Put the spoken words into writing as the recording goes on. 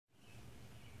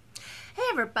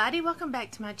everybody, welcome back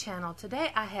to my channel.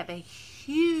 Today I have a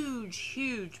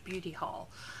huge beauty haul.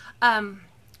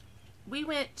 We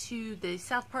went to the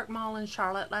South Park Mall in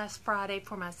Charlotte last Friday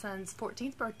for my son's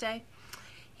 14th birthday.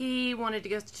 He wanted to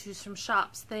go to some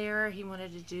shops there. He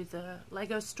wanted to do the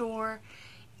Lego store,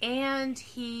 and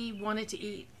he wanted to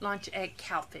eat lunch at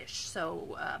Cowfish.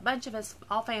 So a bunch of us,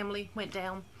 all family, went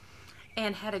down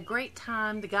and had a great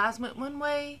time. The guys went one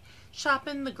way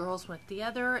shopping, the girls went the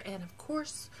other, and of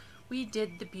course we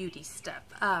did the beauty stuff.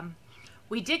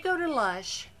 We did go to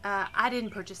Lush. I didn't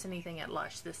purchase anything at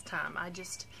Lush this time.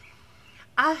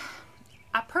 I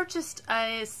purchased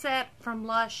a set from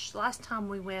Lush last time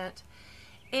we went,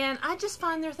 and I just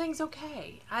find their things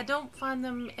okay. I don't find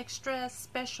them extra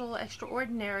special,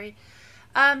 extraordinary.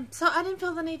 So I didn't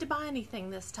feel the need to buy anything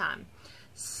this time.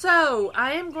 So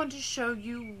I am going to show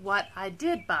you what I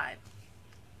did buy.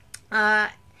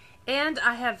 And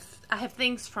I have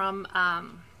things from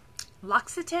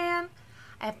L'Occitane.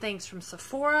 I have things from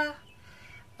Sephora.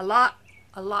 A lot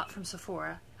from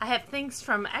Sephora. I have things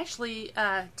from actually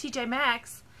TJ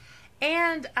Maxx,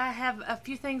 and I have a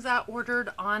few things I ordered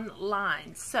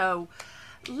online. So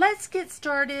let's get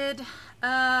started.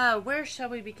 Where shall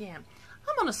we begin?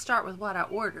 I'm going to start with what I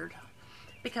ordered,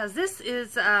 because this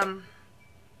is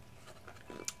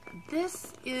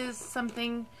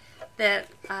something that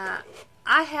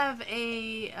I have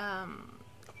a,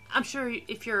 I'm sure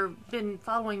if you've been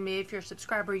following me, if you're a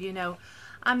subscriber, you know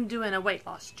I'm doing a weight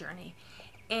loss journey.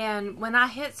 And when I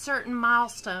hit certain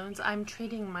milestones, I'm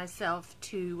treating myself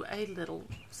to a little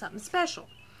something special.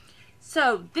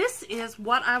 So this is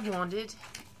what I wanted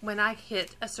when I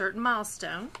hit a certain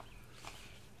milestone.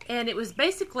 And it was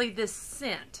basically this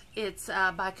scent. It's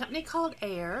by a company called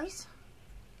Airs.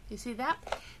 You see that?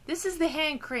 This is the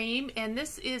hand cream, and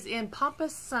this is in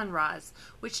Pompous Sunrise,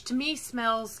 which to me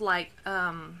smells like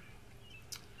a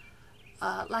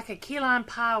key lime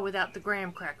pie without the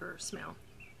graham cracker smell.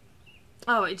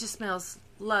 Oh, it just smells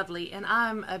lovely, and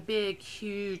I'm a big,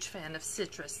 huge fan of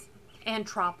citrus and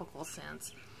tropical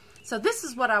scents. So this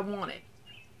is what I wanted.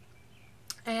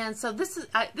 And so this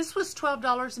was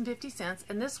 $12.50,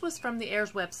 and this was from the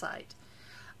Airs website.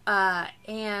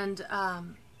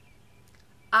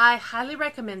 I highly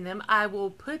recommend them. I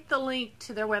will put the link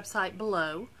to their website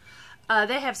below.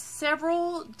 They have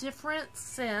several different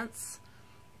scents,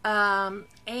 and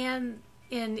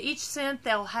in each scent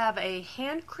they'll have a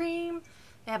hand cream,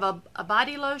 they have a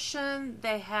body lotion,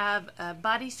 they have a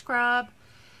body scrub,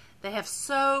 they have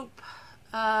soap,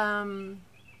 all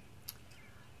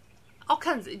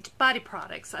kinds of body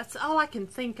products. That's all I can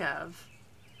think of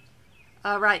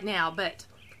right now, but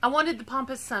I wanted the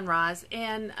Pompous Sunrise,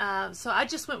 and so I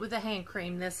just went with the hand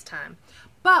cream this time.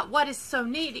 But what is so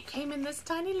neat, it came in this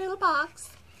tiny little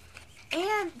box,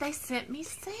 and they sent me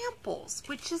samples,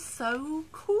 which is so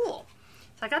cool.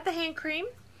 So I got the hand cream.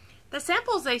 The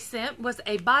samples they sent was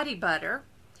a body butter,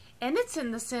 and it's in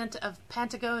the scent of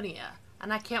Patagonia.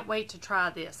 And I can't wait to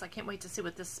try this. I can't wait to see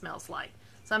what this smells like.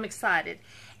 So I'm excited.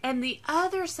 And the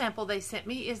other sample they sent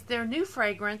me is their new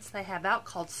fragrance they have out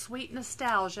called Sweet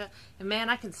Nostalgia. And man,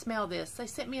 I can smell this. They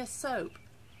sent me a soap,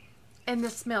 and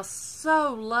this smells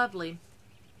so lovely.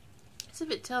 Let's see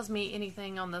if it tells me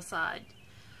anything on the side.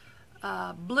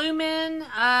 Bloomin',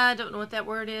 I don't know what that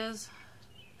word is.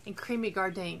 And Creamy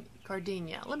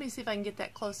Gardenia. Let me see if I can get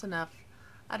that close enough.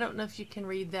 I don't know if you can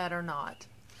read that or not.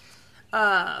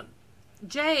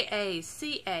 J-A-C-A-R-A-N-D-A.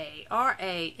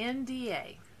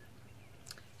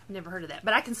 I've never heard of that,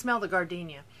 but I can smell the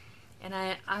gardenia, and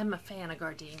I'm a fan of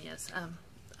gardenias.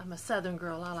 I'm a southern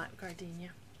girl. I like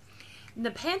gardenia. And the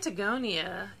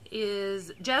Patagonia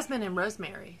is jasmine and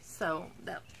rosemary. So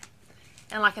that,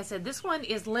 and like I said, this one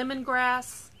is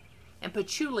lemongrass and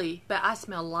patchouli, but I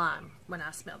smell lime when I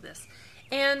smell this.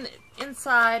 And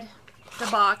inside the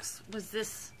box was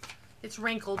this. It's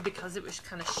wrinkled because it was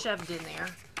kind of shoved in there.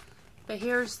 But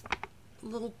here's a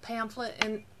little pamphlet,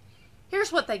 and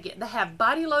here's what they get. They have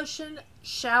body lotion,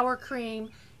 shower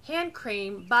cream, hand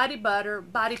cream, body butter,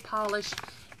 body polish,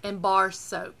 and bar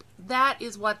soap. That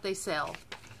is what they sell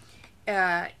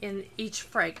in each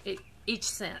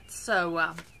scent.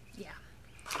 So, yeah.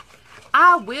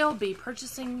 I will be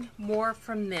purchasing more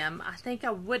from them. I think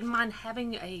I wouldn't mind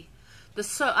having the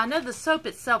soap. I know the soap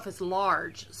itself is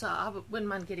large, so I wouldn't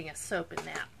mind getting a soap in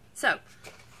that. So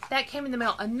that came in the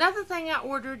mail. Another thing I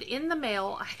ordered in the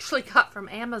mail, I actually got from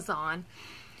Amazon.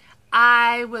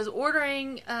 I was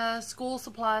ordering school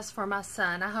supplies for my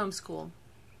son. I homeschool,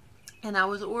 and I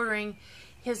was ordering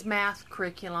his math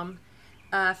curriculum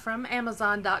from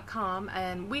Amazon.com,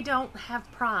 and we don't have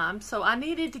Prime, so I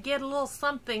needed to get a little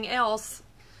something else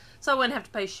so I wouldn't have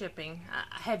to pay shipping.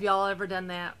 Have y'all ever done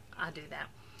that? I do that.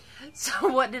 So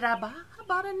what did I buy? I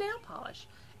bought a nail polish,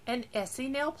 an Essie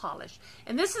nail polish.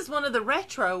 And this is one of the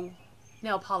retro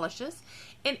nail polishes.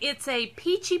 And it's a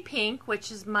peachy pink,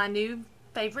 which is my new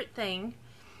favorite thing.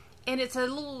 And it's a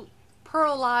little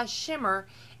pearlized shimmer.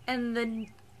 And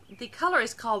the color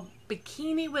is called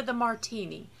Bikini with a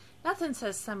Martini. Nothing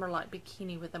says summer like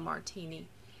Bikini with a Martini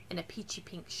in a peachy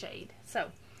pink shade.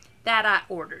 So that I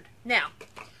ordered. Now,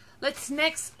 let's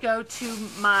next go to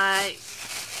my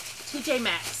TJ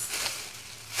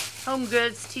Maxx. Home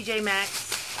Goods, TJ Maxx.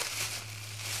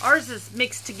 Ours is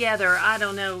mixed together. I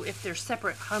don't know if they're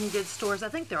separate Home Goods stores. I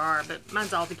think there are, but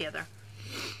mine's all together.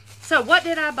 So what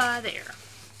did I buy there?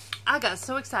 I got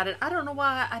so excited. I don't know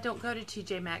why I don't go to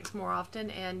TJ Maxx more often,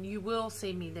 and you will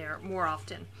see me there more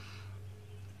often.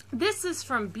 This is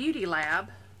from Beauty Lab.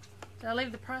 Did I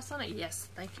leave the price on it? Yes,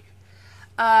 thank you.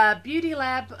 Beauty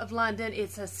Lab of London.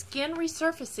 It's a skin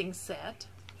resurfacing set.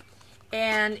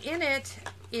 And in it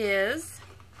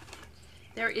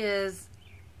there is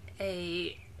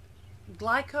a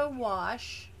Glyco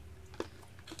wash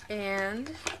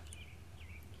and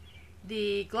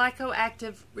the Glyco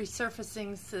Active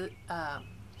Resurfacing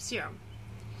Serum.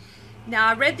 Now,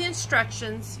 I read the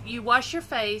instructions. You wash your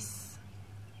face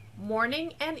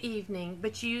morning and evening,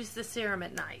 but you use the serum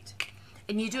at night.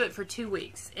 And you do it for 2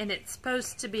 weeks. And it's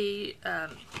supposed to be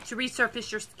to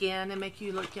resurface your skin and make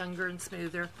you look younger and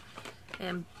smoother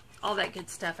and all that good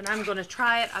stuff. And I'm going to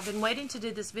try it. I've been waiting to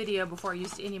do this video before I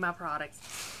used any of my products.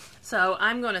 So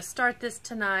I'm going to start this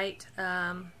tonight.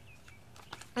 And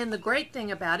the great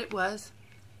thing about it was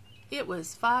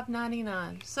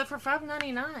 $5.99. So for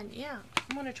 $5.99, yeah,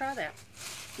 I'm going to try that.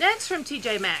 Next from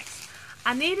TJ Maxx.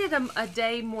 I needed a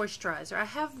day moisturizer. I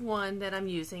have one that I'm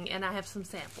using, and I have some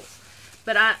samples.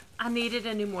 But I needed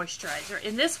a new moisturizer.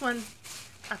 And this one,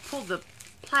 I pulled the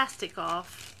plastic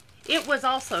off. It was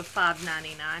also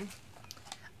 $5.99.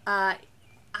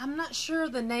 I'm not sure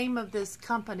the name of this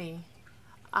company.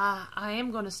 I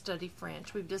am going to study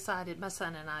French. We've decided, my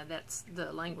son and I, that's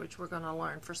the language we're going to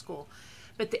learn for school.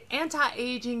 But the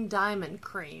Anti-Aging Diamond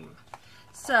Cream.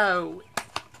 So,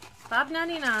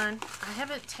 $5.99. I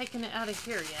haven't taken it out of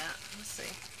here yet. Let's see.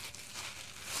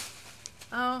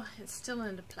 Oh, it's still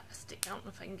in the plastic. I don't know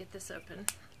if I can get this open.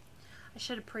 I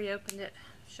should have pre-opened it.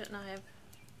 Shouldn't I have?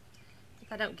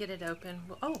 If I don't get it open.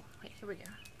 Well, oh, wait, here we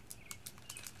go.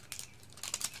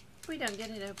 If we don't get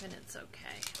it open, it's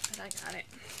okay. But I got it.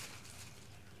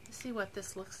 Let's see what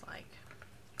this looks like.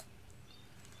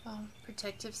 Well,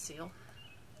 protective seal.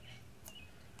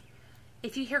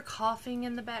 If you hear coughing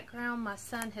in the background, my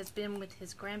son has been with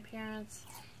his grandparents,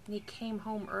 and he came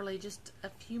home early just a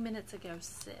few minutes ago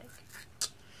sick.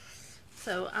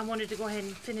 So I wanted to go ahead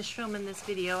and finish filming this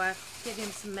video. I gave him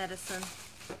some medicine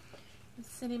and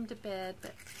sent him to bed,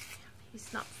 but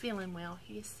he's not feeling well.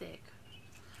 He is sick.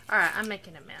 Alright, I'm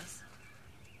making a mess.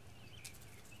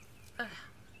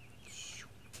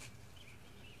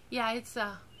 Yeah, it's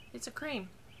a cream.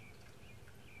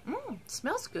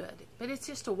 Smells good, but it's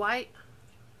just a white.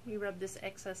 Let me rub this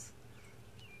excess.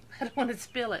 I don't want to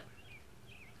spill it.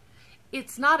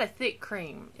 It's not a thick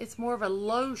cream. It's more of a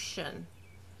lotion.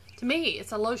 To me,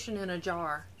 it's a lotion in a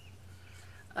jar.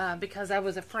 Because I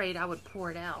was afraid I would pour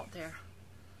it out there.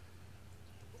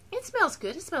 It smells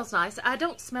good. It smells nice. I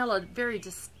don't smell a very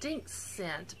distinct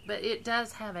scent, but it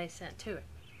does have a scent to it.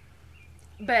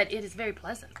 But it is very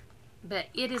pleasant. But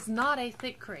it is not a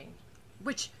thick cream,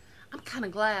 which I'm kind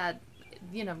of glad,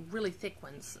 you know, really thick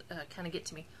ones kind of get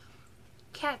to me.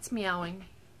 Cat's meowing.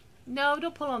 No,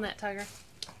 don't pull on that, Tiger.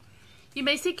 You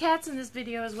may see cats in this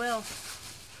video as well.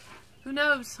 Who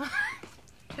knows?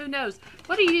 Who knows?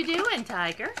 What are you doing,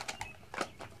 Tiger?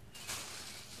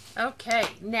 Okay,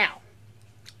 now.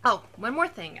 Oh, one more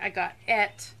thing I got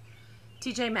at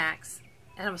TJ Maxx,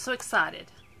 and I was so excited.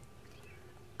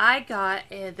 I got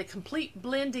the complete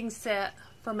blending set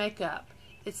for makeup.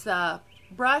 It's a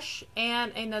brush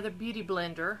and another beauty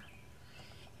blender,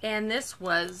 and this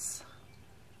was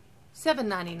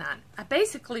 $7.99. I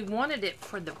basically wanted it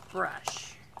for the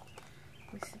brush.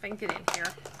 Let me see if I can get in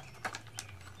here.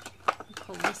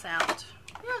 Pull this out.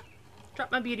 Yeah,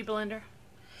 drop my beauty blender.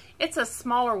 It's a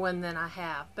smaller one than I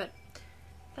have, but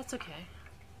that's okay.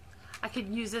 I could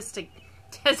use this to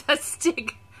as I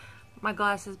stick my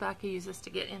glasses back. I use this to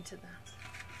get into that.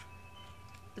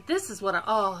 But this is what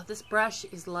oh, this brush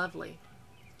is lovely.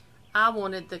 I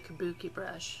wanted the Kabuki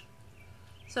brush.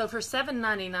 So for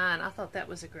 $7.99, I thought that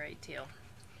was a great deal.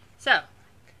 So,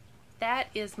 that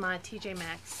is my TJ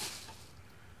Maxx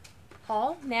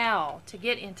haul. Now, to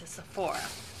get into Sephora.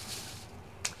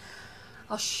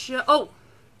 I'll show... Oh!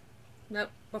 Nope.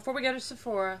 Before we go to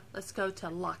Sephora, let's go to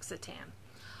L'Occitane.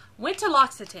 Went to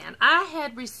L'Occitane. I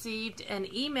had received an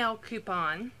email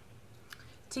coupon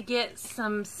to get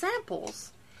some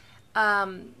samples.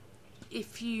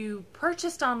 If you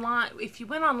purchased online, if you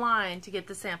went online to get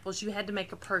the samples, you had to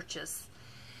make a purchase.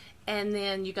 And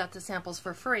then you got the samples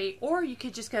for free, or you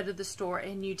could just go to the store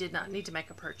and you did not need to make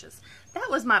a purchase.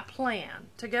 That was my plan,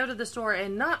 to go to the store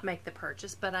and not make the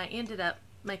purchase, but I ended up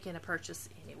making a purchase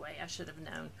anyway. I should have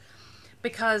known.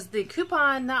 Because the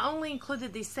coupon not only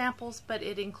included these samples, but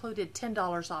it included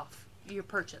 $10 off your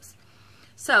purchase.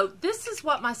 So this is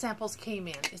what my samples came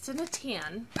in. It's in a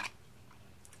tin.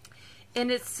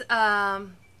 And it's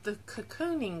the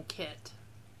cocooning kit.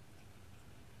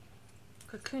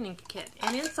 Cocooning kit.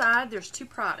 And inside there's 2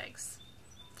 products.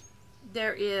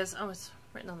 There is, oh, it's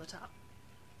written on the top.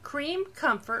 Cream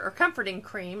Comfort, or Comforting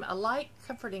Cream, a light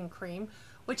comforting cream,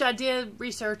 which I did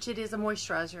research. It is a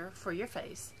moisturizer for your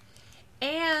face.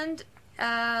 And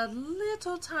a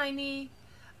little tiny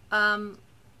hand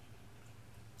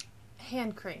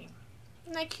cream.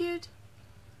 Isn't that cute?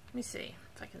 Let me see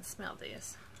if I can smell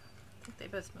this. I think they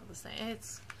both smell the same.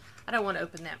 I don't want to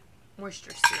open that moisture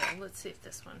seal. Let's see if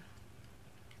this one.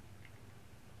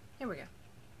 Here we go.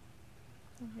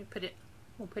 Let me put it.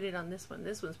 We'll put it on this one.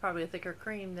 This one's probably a thicker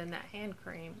cream than that hand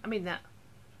cream. I mean that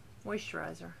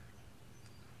moisturizer.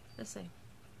 Let's see.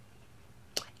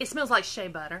 It smells like shea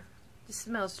butter. It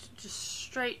smells just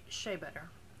straight shea butter.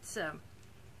 So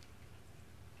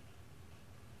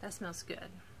that smells good.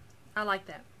 I like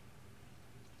that.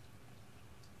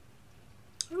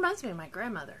 It reminds me of my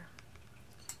grandmother.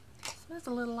 It smells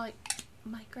a little like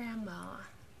my grandma.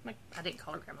 I didn't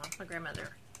call her grandma. My grandmother.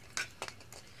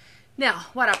 Now,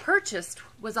 what I purchased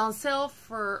was on sale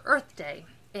for Earth Day,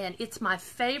 and it's my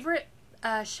favorite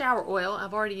shower oil.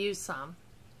 I've already used some.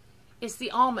 It's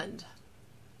the almond.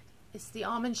 It's the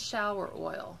almond shower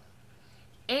oil.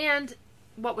 And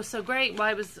what was so great,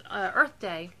 while it was Earth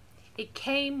Day, it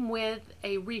came with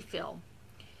a refill.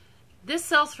 This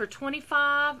sells for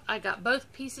 $25. I got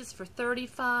both pieces for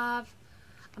 $35.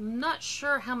 I'm not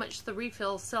sure how much the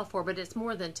refills sell for, but it's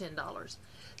more than $10.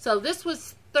 So this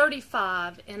was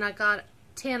 $35 and I got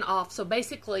 10 off. So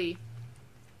basically,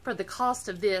 for the cost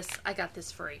of this, I got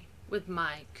this free with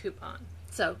my coupon.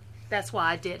 So that's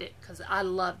why I did it, because I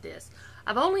love this.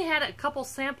 I've only had a couple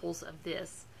samples of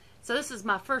this. So this is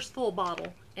my first full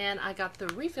bottle, and I got the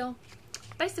refill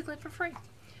basically for free.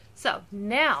 So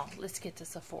now let's get to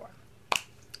Sephora.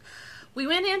 We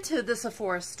went into the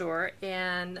Sephora store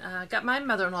and got my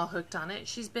mother-in-law hooked on it.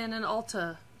 She's been an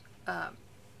Ulta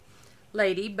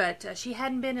lady, but she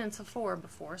hadn't been in Sephora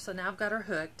before, so now I've got her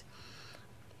hooked.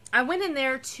 I went in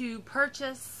there to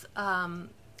purchase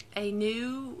a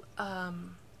new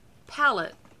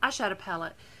palette, eyeshadow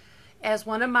palette, as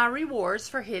one of my rewards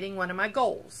for hitting one of my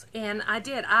goals. And I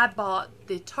did. I bought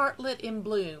the Tartelette in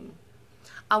Bloom.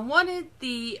 I wanted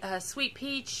the Sweet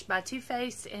Peach by Too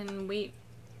Faced, and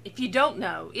if you don't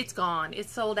know, it's gone.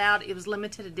 It's sold out. It was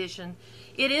limited edition.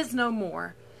 It is no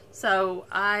more. So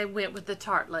I went with the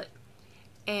Tartelette.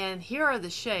 And here are the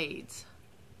shades.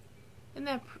 Isn't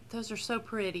that, those are so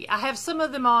pretty. I have some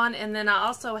of them on, and then I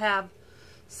also have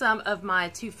some of my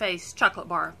Too Faced chocolate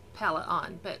bar palette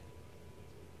on. But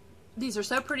these are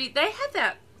so pretty. They have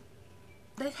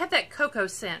that cocoa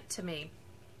scent to me.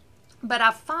 But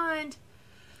I find,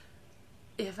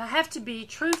 if I have to be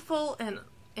truthful and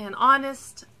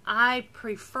honest, I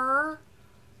prefer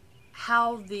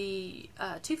how the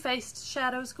Too Faced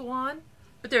shadows go on.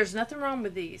 But there's nothing wrong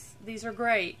with these. These are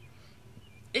great.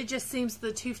 It just seems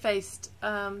the Too Faced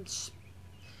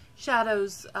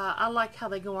shadows, I like how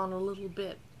they go on a little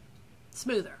bit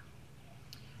smoother.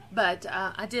 But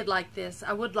I did like this.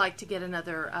 I would like to get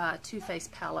another Too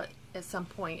Faced palette at some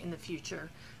point in the future.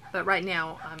 But right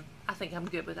now, I think I'm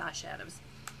good with eyeshadows.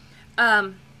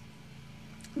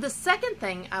 The second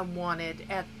thing I wanted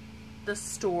at the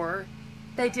store,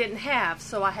 they didn't have,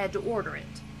 so I had to order it.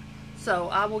 So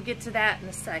I will get to that in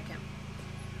a second.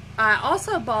 I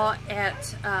also bought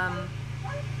at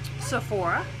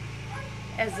Sephora,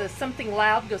 as something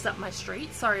loud goes up my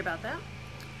street. Sorry about that.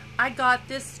 I got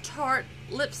this Tarte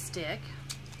lipstick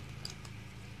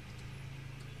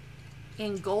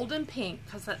in golden pink,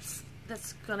 because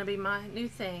that's going to be my new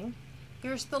thing.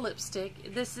 Here's the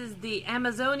lipstick. This is the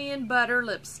Amazonian Butter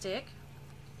lipstick.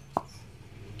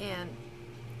 And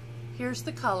here's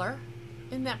the color.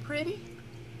 Isn't that pretty?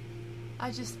 I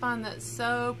just find that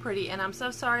so pretty. And I'm so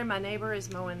sorry my neighbor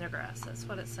is mowing their grass. That's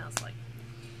what it sounds like.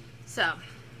 So,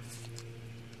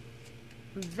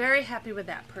 I'm very happy with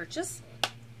that purchase.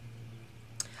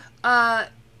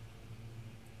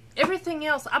 Everything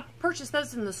else, I purchased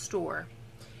those in the store.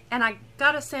 And I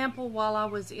got a sample while I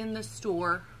was in the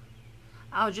store.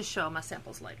 I'll just show my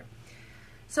samples later.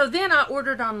 So then I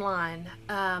ordered online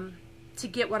to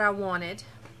get what I wanted.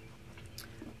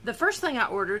 The first thing I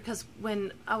ordered, because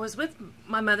when I was with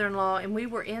my mother-in-law and we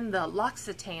were in the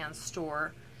L'Occitane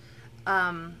store,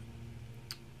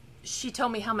 she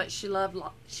told me how much she loves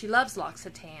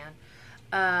L'Occitane,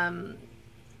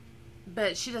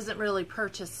 but she doesn't really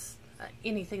purchase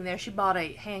anything there. She bought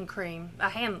a hand cream,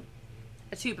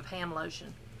 a tube of hand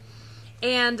lotion,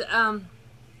 and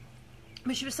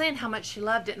but she was saying how much she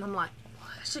loved it, and I'm like, well,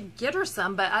 I should get her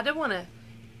some, but I didn't want to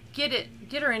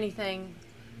get her anything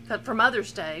for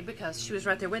Mother's Day because she was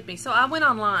right there with me. So I went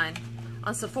online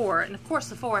on Sephora, and of course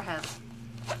Sephora has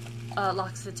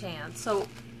L'Occitane. So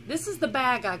this is the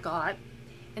bag I got,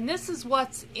 and this is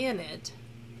what's in it.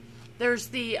 There's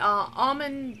the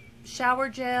almond shower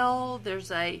gel. There's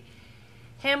a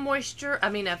a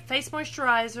face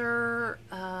moisturizer.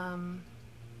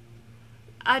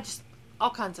 All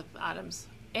kinds of items,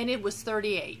 and it was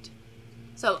 $38.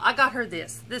 So I got her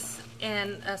this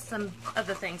and some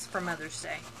other things for Mother's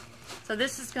Day. So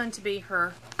this is going to be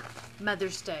her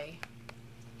Mother's Day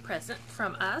present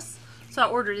from us. So I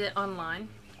ordered it online.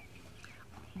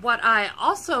 What I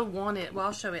also wanted, well,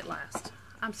 I'll show it last.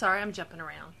 I'm sorry, I'm jumping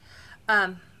around.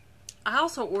 I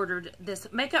also ordered this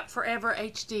Makeup Forever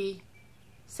HD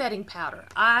setting powder.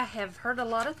 I have heard a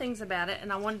lot of things about it,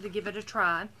 and I wanted to give it a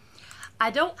try. I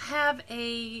don't have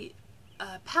a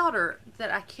powder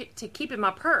that to keep in my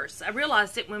purse. I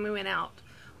realized it when we went out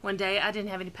one day. I didn't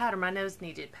have any powder. My nose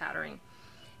needed powdering.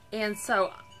 And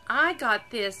so I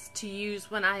got this to use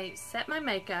when I set my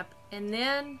makeup, and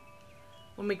then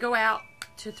when we go out,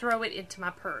 to throw it into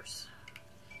my purse.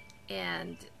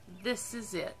 And this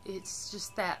is it. It's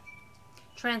just that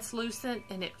translucent,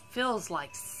 and it feels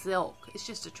like silk. It's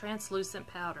just a translucent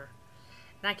powder.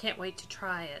 And I can't wait to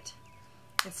try it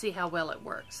and see how well it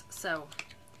works. So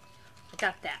I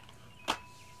got that.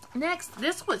 Next,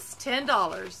 this was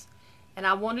 $10, and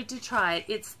I wanted to try it.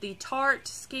 It's the Tarte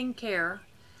Skincare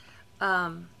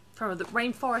from the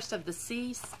Rainforest of the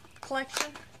Seas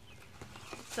collection.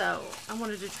 So I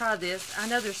wanted to try this. I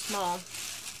know they're small,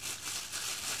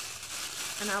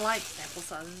 and I like sample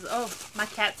sizes. Oh, my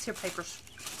cat's here, paper's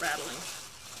rattling.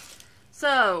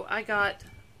 So I got,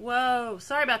 whoa,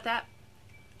 sorry about that.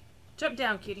 Jump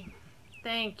down, kitty.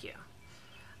 Thank you.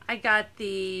 I got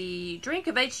the Drink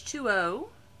of H2O,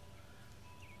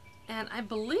 and I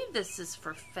believe this is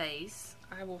for face.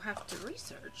 I will have to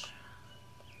research.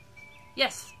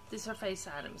 Yes, these are face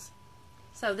items.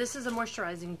 So this is a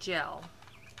moisturizing gel.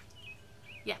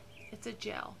 Yeah, it's a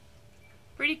gel.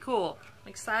 Pretty cool. I'm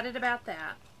excited about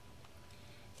that.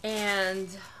 And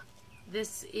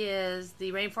this is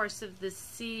the Rainforest of the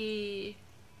Sea.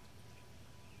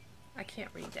 I can't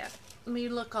read that. Let me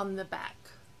look on the back.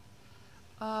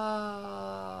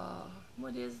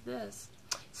 What is this?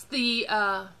 It's the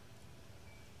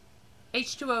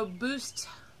H2O Boost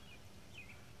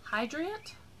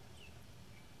Hydrant.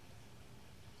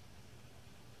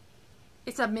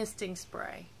 It's a misting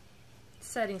spray.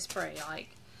 Setting spray,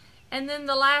 like. And then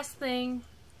the last thing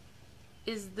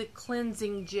is the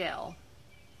cleansing gel.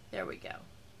 There we go.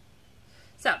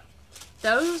 So,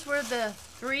 those were the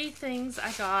 3 things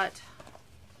I got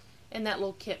in that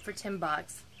little kit for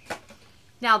 $10.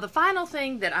 Now, the final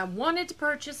thing that I wanted to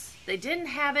purchase, they didn't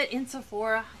have it in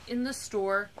Sephora in the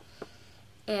store,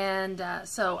 and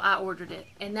so I ordered it.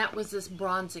 And that was this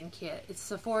bronzing kit. It's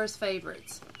Sephora's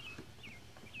Favorites.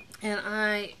 And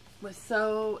I was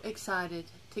so excited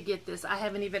to get this. I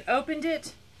haven't even opened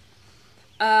it.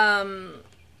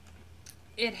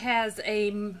 It has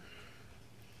a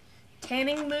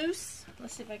tanning mousse.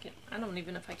 Let's see if I can, I don't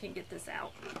even know if I can get this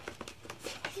out.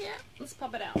 Yeah, let's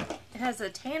pop it out. It has a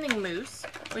tanning mousse,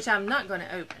 which I'm not going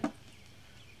to open.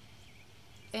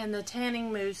 And the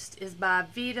tanning mousse is by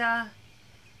Vita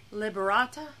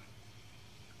Liberata.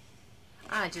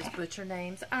 I just butcher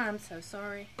names. I'm so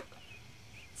sorry.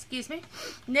 Excuse me.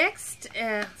 Next,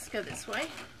 let's go this way.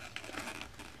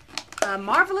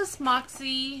 Marvelous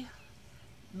Moxie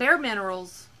Bare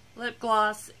Minerals Lip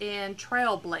Gloss and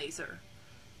Trailblazer.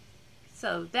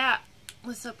 So that,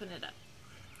 let's open it up.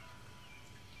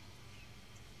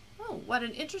 Oh, what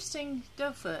an interesting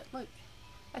doe foot. Look,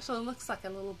 actually it looks like a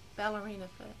little ballerina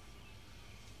foot.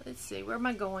 Let's see, where am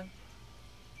I going?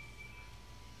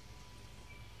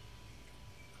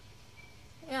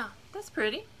 Yeah, that's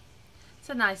pretty. It's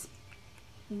a nice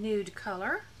nude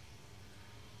color.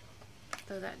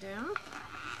 Throw that down.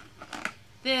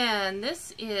 Then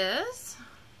this is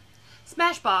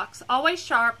Smashbox Always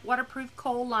Sharp Waterproof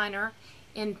Kohl Liner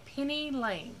in Penny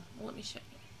Lane. Well, let me show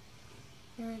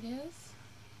you. Here it is.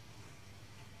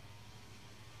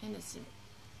 And it's in,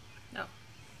 no,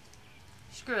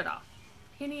 Screw it off.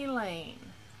 Penny Lane.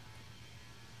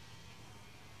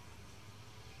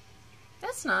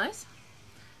 That's nice.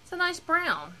 It's a nice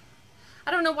brown. I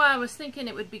don't know why I was thinking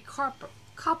it would be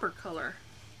copper color.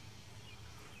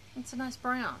 It's a nice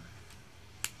brown.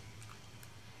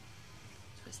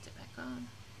 Twist it back on.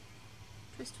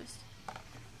 Twist, twist.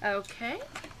 Okay.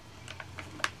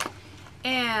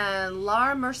 And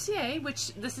Laura Mercier,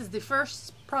 which this is the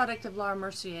first product of Laura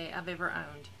Mercier I've ever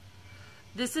owned.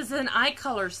 This is an eye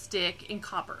color stick in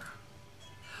copper.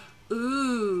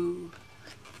 Ooh.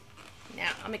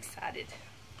 Now I'm excited.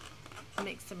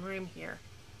 Make some room here.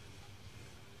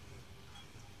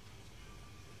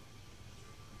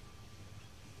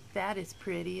 That is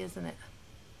pretty, isn't it?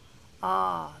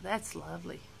 Ah, that's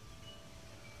lovely.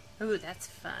 Ooh, that's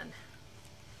fun.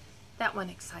 That one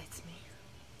excites me.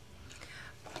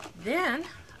 Then,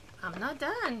 I'm not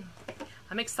done.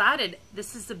 I'm excited.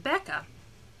 This is the Becca.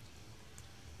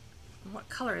 What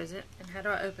color is it? And how do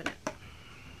I open it?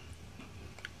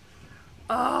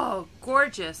 Oh,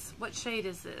 gorgeous. What shade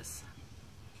is this?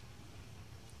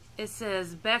 It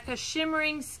says Becca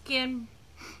Shimmering Skin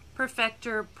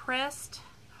Perfector Pressed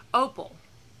Opal.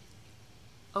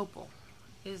 Opal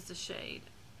is the shade.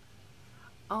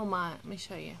 Oh my, let me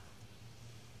show you.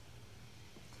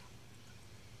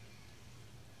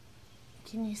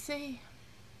 Can you see?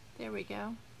 There we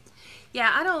go.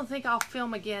 Yeah, I don't think I'll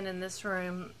film again in this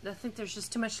room. I think there's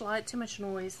just too much light, too much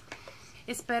noise.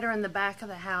 It's better in the back of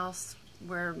the house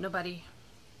where nobody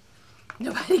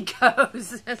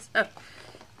goes. So,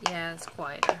 yeah, it's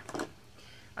quieter.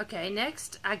 Okay,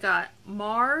 next I got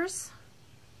Mars.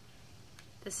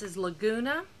 This is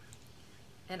Laguna.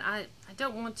 And I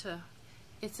don't want to,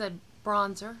 it's a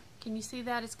bronzer. Can you see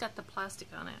that? It's got the plastic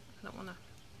on it. I don't want to.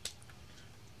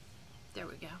 There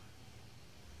we go.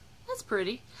 That's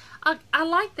pretty. I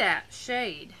like that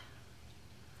shade.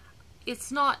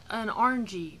 It's not an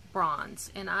orangey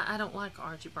bronze, and I don't like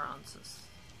orangey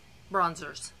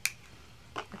bronzers.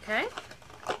 Okay.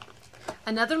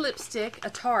 Another lipstick, a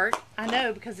Tarte. I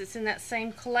know because it's in that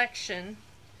same collection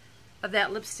of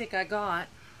that lipstick I got.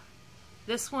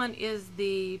 This one is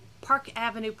the Park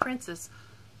Avenue Princess.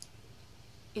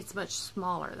 It's much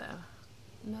smaller though.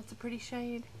 And that's a pretty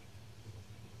shade.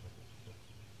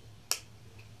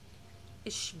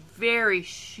 It's very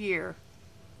sheer.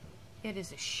 It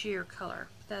is a sheer color.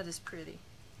 That is pretty.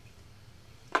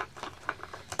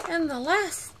 And the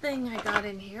last thing I got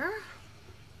in here,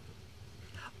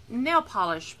 nail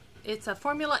polish. It's a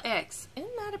Formula X.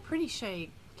 Isn't that a pretty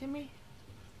shade? Can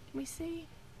we see?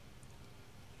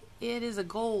 It is a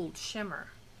gold shimmer.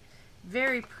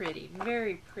 Very pretty,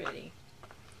 very pretty.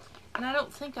 And I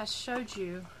don't think I showed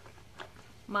you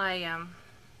my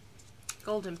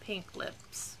golden pink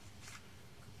lips.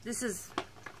 This is,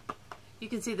 you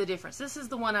can see the difference. This is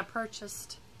the one I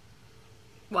purchased.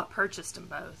 Well, I purchased them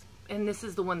both. And this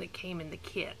is the one that came in the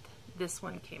kit. This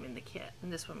one came in the kit,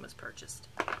 and this one was purchased.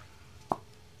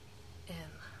 And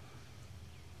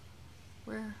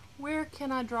where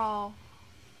can I draw?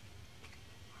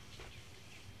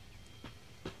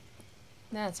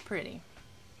 That's pretty.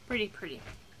 Pretty, pretty.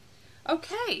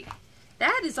 Okay,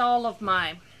 that is all of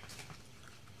my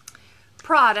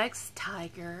products.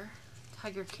 Tiger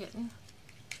Kitten,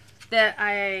 that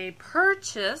I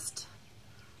purchased.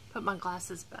 Put my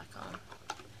glasses back on.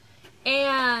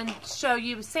 And show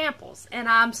you samples. And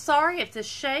I'm sorry if this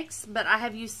shakes, but I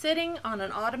have you sitting on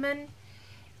an ottoman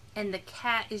and the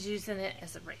cat is using it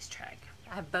as a racetrack.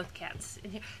 I have both cats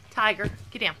in here. Tiger,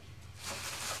 get down.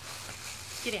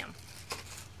 Get down.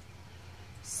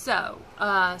 So,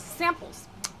 samples.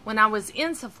 When I was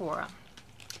in Sephora,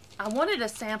 I wanted a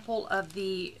sample of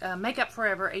the Makeup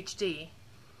Forever HD.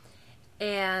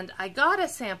 And I got a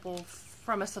sample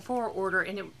from a Sephora order,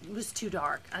 and it was too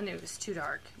dark. I knew it was too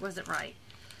dark. It wasn't right.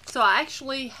 So I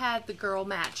actually had the girl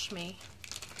match me,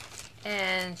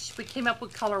 and we came up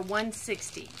with color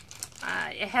 160.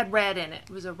 It had red in it.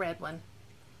 It was a red one.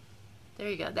 There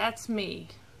you go. That's me.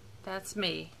 That's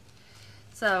me.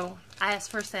 So I asked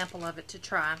for a sample of it to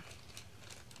try.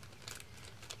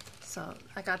 So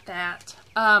I got that.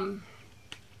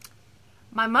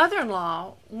 My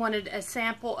mother-in-law wanted a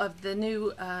sample of the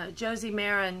new Josie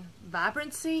Maran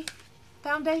Vibrancy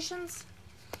foundations,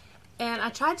 and I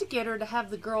tried to get her to have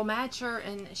the girl match her,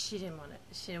 and she didn't want it.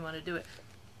 She didn't want to do it.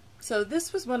 So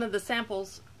this was one of the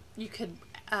samples you could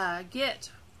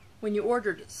get when you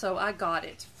ordered it. So I got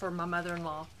it for my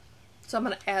mother-in-law. So I'm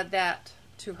going to add that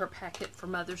to her packet for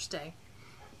Mother's Day.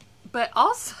 But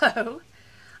also,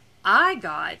 I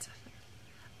got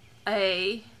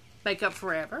a Makeup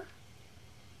Forever,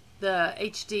 the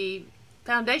HD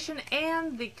foundation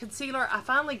and the concealer. I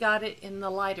finally got it in the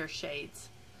lighter shades.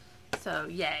 So,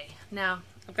 yay. Now,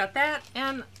 I've got that,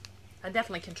 and I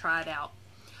definitely can try it out.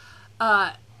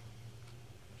 I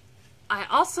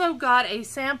also got a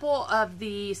sample of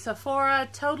the Sephora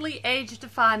Totally Age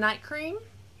Defy Night Cream.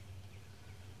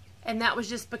 And that was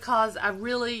just because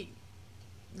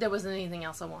there wasn't anything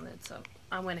else I wanted. So,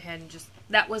 I went ahead and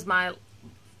that was my,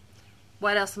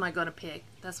 what else am I going to pick?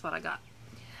 That's what I got.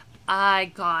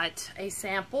 I got a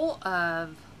sample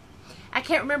of, I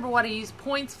can't remember what I used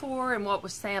points for and what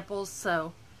was samples,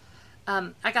 so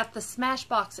I got the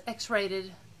Smashbox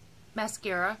X-Rated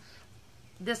mascara.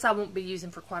 This I won't be using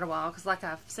for quite a while because, like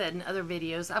I've said in other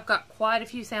videos, I've got quite a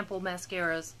few sample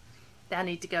mascaras that I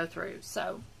need to go through,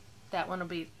 so that one will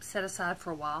be set aside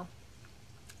for a while.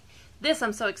 This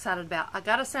I'm so excited about. I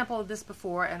got a sample of this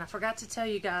before, and I forgot to tell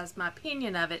you guys my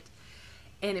opinion of it,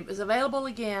 and it was available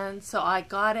again, so I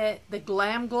got it. The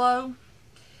Glam Glow,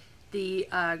 the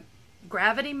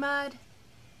Gravity Mud.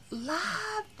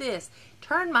 Love this.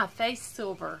 Turned my face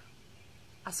silver.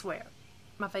 I swear.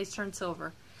 My face turned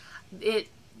silver. It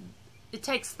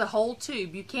takes the whole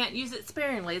tube. You can't use it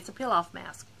sparingly. It's a peel-off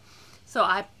mask. So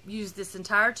I use this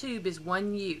entire tube as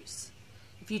one use.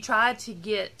 If you try to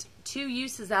get 2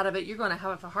 uses out of it, you're going to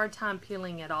have a hard time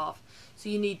peeling it off. So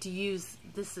you need to use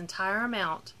this entire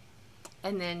amount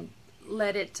and then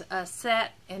let it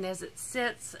set, and as it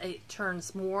sits, it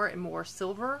turns more and more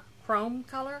silver, chrome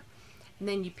color, and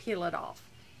then you peel it off.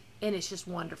 And it's just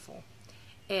wonderful.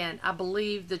 And I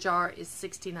believe the jar is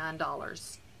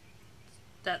 $69.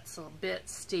 That's a bit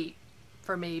steep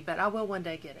for me, but I will one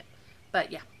day get it.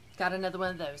 But yeah, got another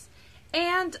one of those.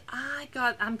 And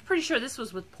I'm pretty sure this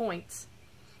was with points,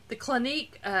 the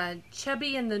Clinique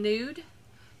Chubby in the Nude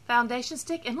foundation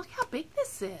stick. And look how big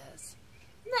this is.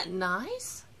 Isn't that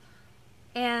nice?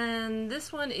 And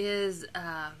this one is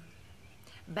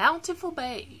Bountiful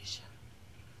Beige.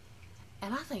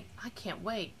 And I can't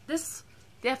wait. This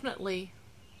definitely,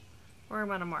 where am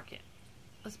I going to mark it?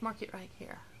 Let's mark it right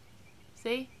here.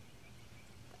 See?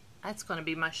 That's going to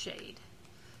be my shade.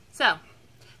 So,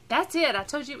 that's it. I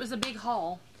told you it was a big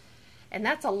haul. And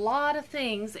that's a lot of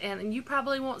things. And you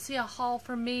probably won't see a haul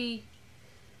from me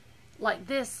like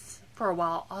this for a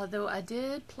while. Although I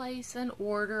did place an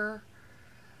order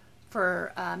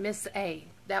for Miss A.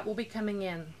 That will be coming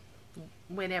in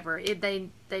whenever. They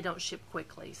don't ship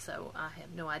quickly. So, I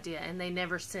have no idea. And they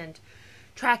never send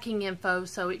tracking info.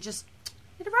 So, it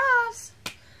arrives.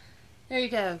 There you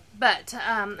go. But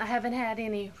I haven't had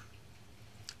any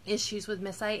issues with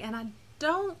Miss A, and I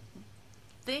don't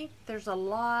think there's a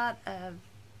lot of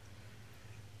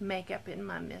makeup in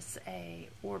my Miss A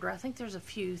order. I think there's a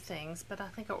few things, but I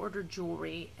think I ordered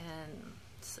jewelry, and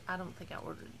I don't think I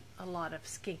ordered a lot of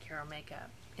skincare or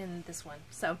makeup in this one.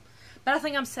 So, but I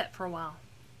think I'm set for a while.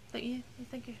 I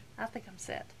think I'm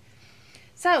set.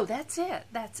 So that's it.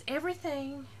 That's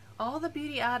everything. All the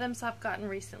beauty items I've gotten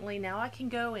recently. Now I can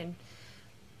go and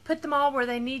put them all where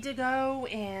they need to go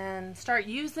and start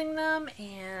using them,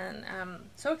 and I'm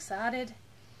so excited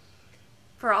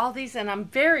for all these, and I'm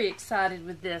very excited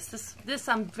with this. This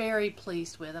I'm very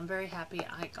pleased with. I'm very happy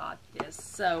I got this.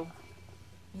 So,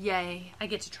 yay. I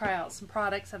get to try out some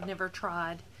products I've never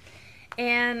tried.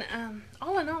 And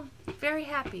all in all, very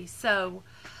happy. So,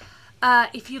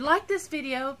 if you like this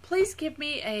video, please give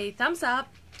me a thumbs up.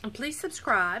 And please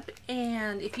subscribe,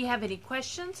 and if you have any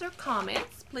questions or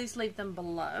comments, please leave them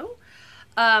below.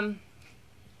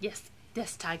 Yes,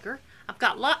 Tiger. I've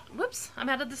got whoops, I'm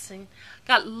out of the scene.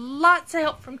 Got lots of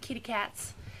help from kitty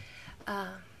cats.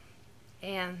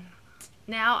 And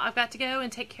now I've got to go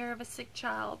and take care of a sick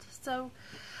child. So,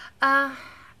 I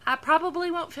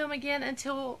probably won't film again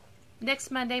until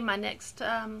next Monday, my next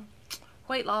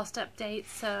weight loss update.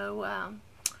 So,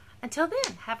 until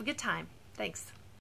then, have a good time. Thanks.